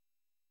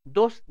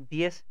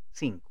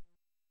2.10.5.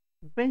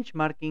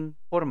 Benchmarking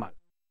formal.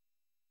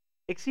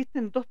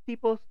 Existen dos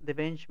tipos de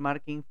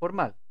benchmarking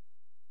formal: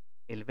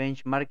 el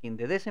benchmarking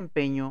de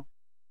desempeño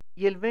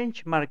y el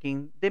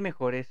benchmarking de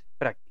mejores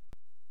prácticas.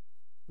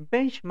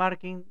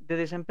 Benchmarking de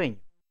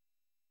desempeño.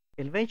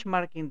 El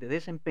benchmarking de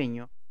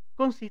desempeño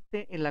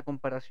consiste en la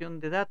comparación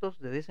de datos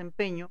de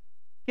desempeño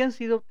que han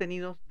sido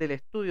obtenidos del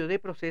estudio de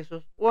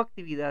procesos o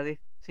actividades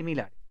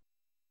similares.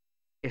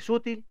 Es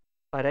útil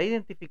para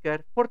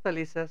identificar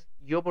fortalezas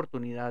y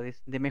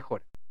oportunidades de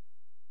mejora.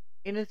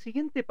 En el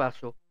siguiente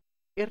paso,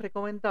 es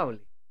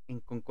recomendable, en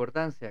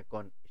concordancia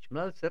con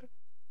Schmelzer,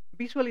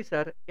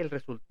 visualizar el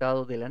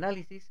resultado del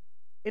análisis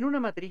en una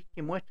matriz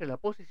que muestre la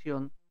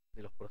posición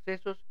de los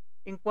procesos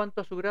en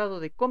cuanto a su grado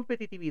de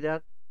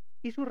competitividad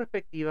y su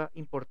respectiva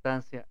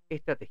importancia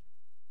estratégica.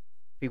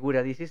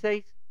 Figura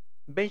 16.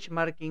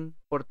 Benchmarking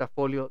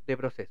portafolio de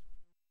procesos.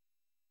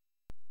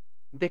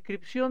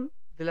 Descripción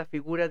de la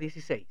figura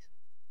 16.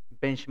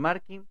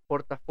 Benchmarking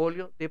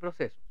portafolio de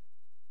procesos.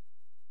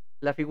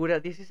 La figura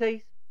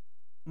 16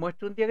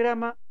 muestra un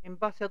diagrama en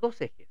base a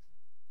dos ejes: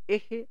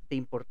 eje de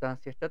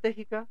importancia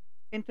estratégica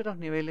entre los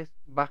niveles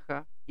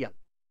baja y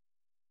alta,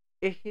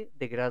 eje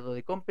de grado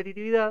de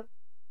competitividad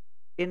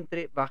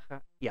entre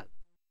baja y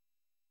alta.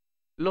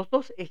 Los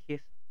dos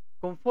ejes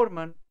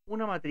conforman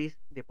una matriz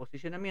de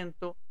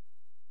posicionamiento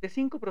de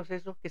 5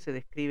 procesos que se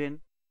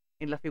describen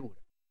en la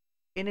figura.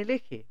 En el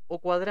eje o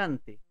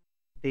cuadrante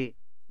de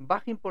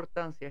baja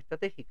importancia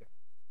estratégica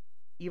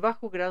y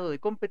bajo grado de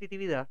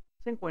competitividad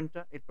se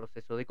encuentra el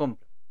proceso de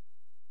compra.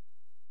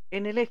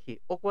 En el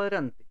eje o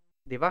cuadrante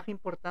de baja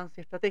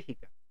importancia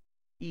estratégica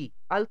y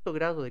alto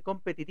grado de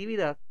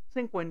competitividad se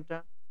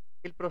encuentra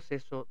el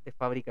proceso de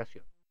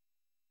fabricación.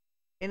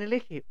 En el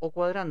eje o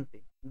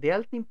cuadrante de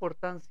alta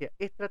importancia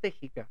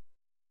estratégica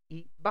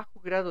y bajo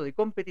grado de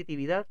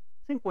competitividad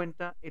se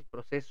encuentra el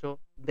proceso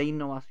de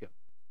innovación.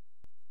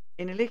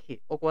 En el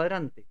eje o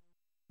cuadrante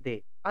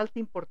de alta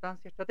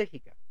importancia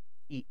estratégica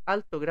y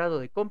alto grado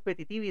de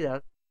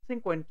competitividad se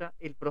encuentra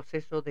el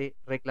proceso de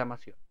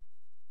reclamación.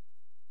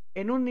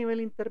 En un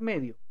nivel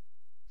intermedio,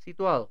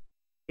 situado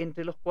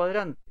entre los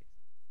cuadrantes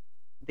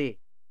de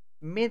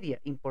media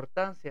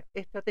importancia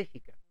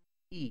estratégica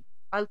y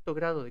alto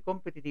grado de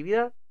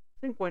competitividad,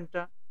 se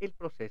encuentra el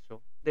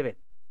proceso de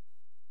venta.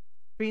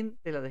 Fin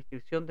de la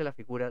descripción de la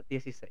figura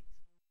 16.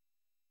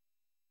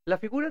 La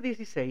figura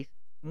 16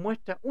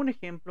 muestra un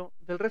ejemplo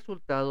del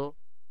resultado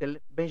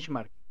del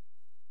benchmarking.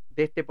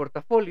 De este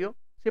portafolio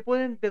se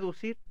pueden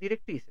deducir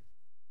directrices.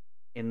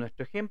 En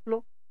nuestro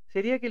ejemplo,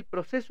 sería que el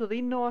proceso de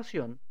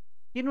innovación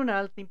tiene una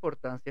alta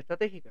importancia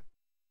estratégica,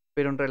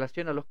 pero en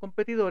relación a los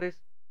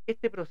competidores,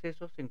 este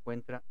proceso se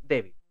encuentra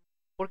débil,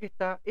 porque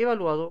está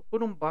evaluado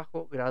con un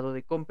bajo grado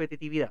de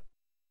competitividad.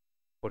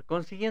 Por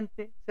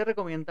consiguiente, se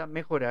recomienda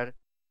mejorar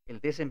el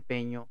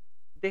desempeño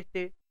de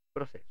este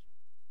proceso.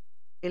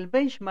 El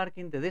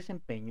benchmarking de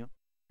desempeño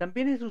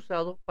también es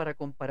usado para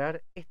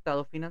comparar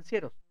estados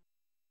financieros.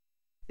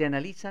 Se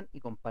analizan y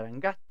comparan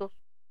gastos,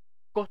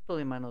 costo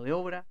de mano de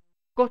obra,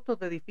 costos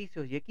de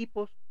edificios y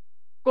equipos,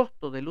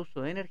 costo del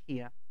uso de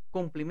energía,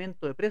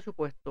 cumplimiento de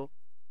presupuesto,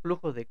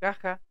 flujos de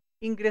caja,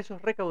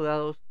 ingresos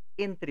recaudados,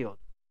 entre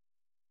otros.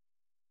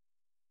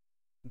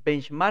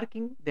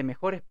 Benchmarking de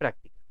mejores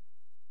prácticas.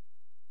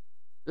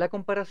 La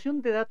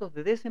comparación de datos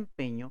de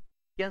desempeño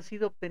que han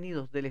sido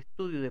obtenidos del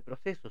estudio de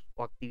procesos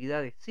o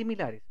actividades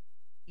similares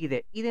y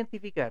de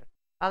identificar,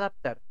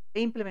 adaptar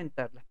e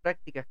implementar las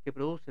prácticas que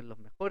producen los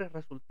mejores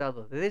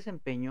resultados de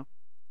desempeño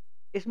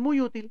es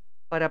muy útil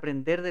para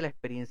aprender de la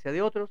experiencia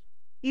de otros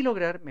y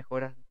lograr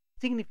mejoras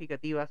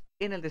significativas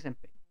en el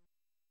desempeño.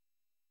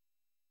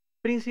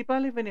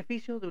 Principales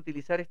beneficios de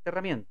utilizar esta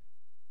herramienta.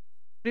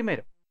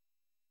 Primero,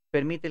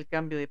 permite el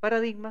cambio de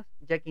paradigmas,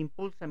 ya que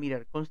impulsa a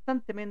mirar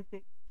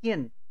constantemente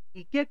quién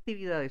y qué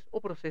actividades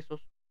o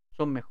procesos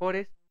son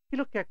mejores que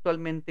los que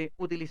actualmente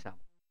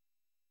utilizamos.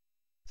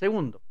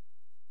 Segundo,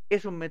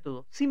 es un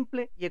método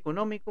simple y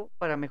económico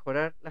para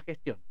mejorar la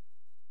gestión.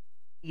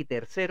 Y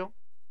tercero,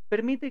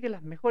 permite que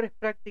las mejores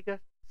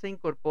prácticas se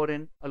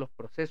incorporen a los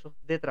procesos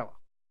de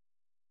trabajo.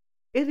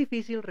 Es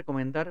difícil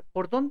recomendar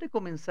por dónde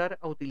comenzar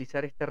a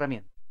utilizar esta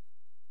herramienta.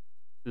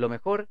 Lo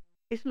mejor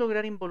es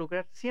lograr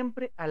involucrar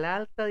siempre a la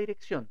alta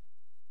dirección,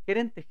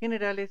 gerentes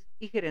generales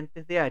y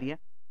gerentes de área,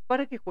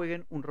 para que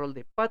jueguen un rol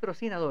de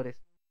patrocinadores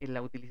en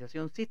la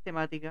utilización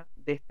sistemática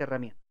de esta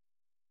herramienta.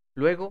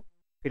 Luego,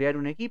 crear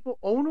un equipo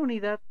o una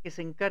unidad que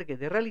se encargue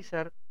de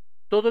realizar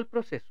todo el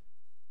proceso,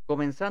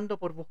 comenzando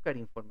por buscar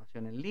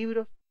información en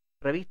libros,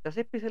 revistas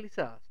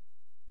especializadas,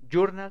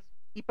 journals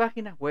y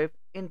páginas web,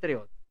 entre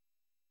otros.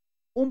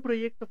 Un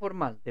proyecto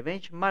formal de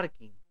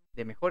benchmarking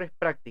de mejores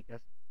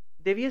prácticas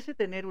debiese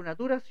tener una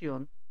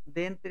duración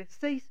de entre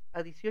 6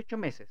 a 18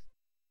 meses,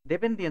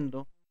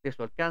 dependiendo de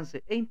su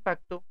alcance e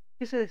impacto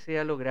que se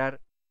desea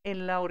lograr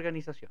en la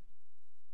organización.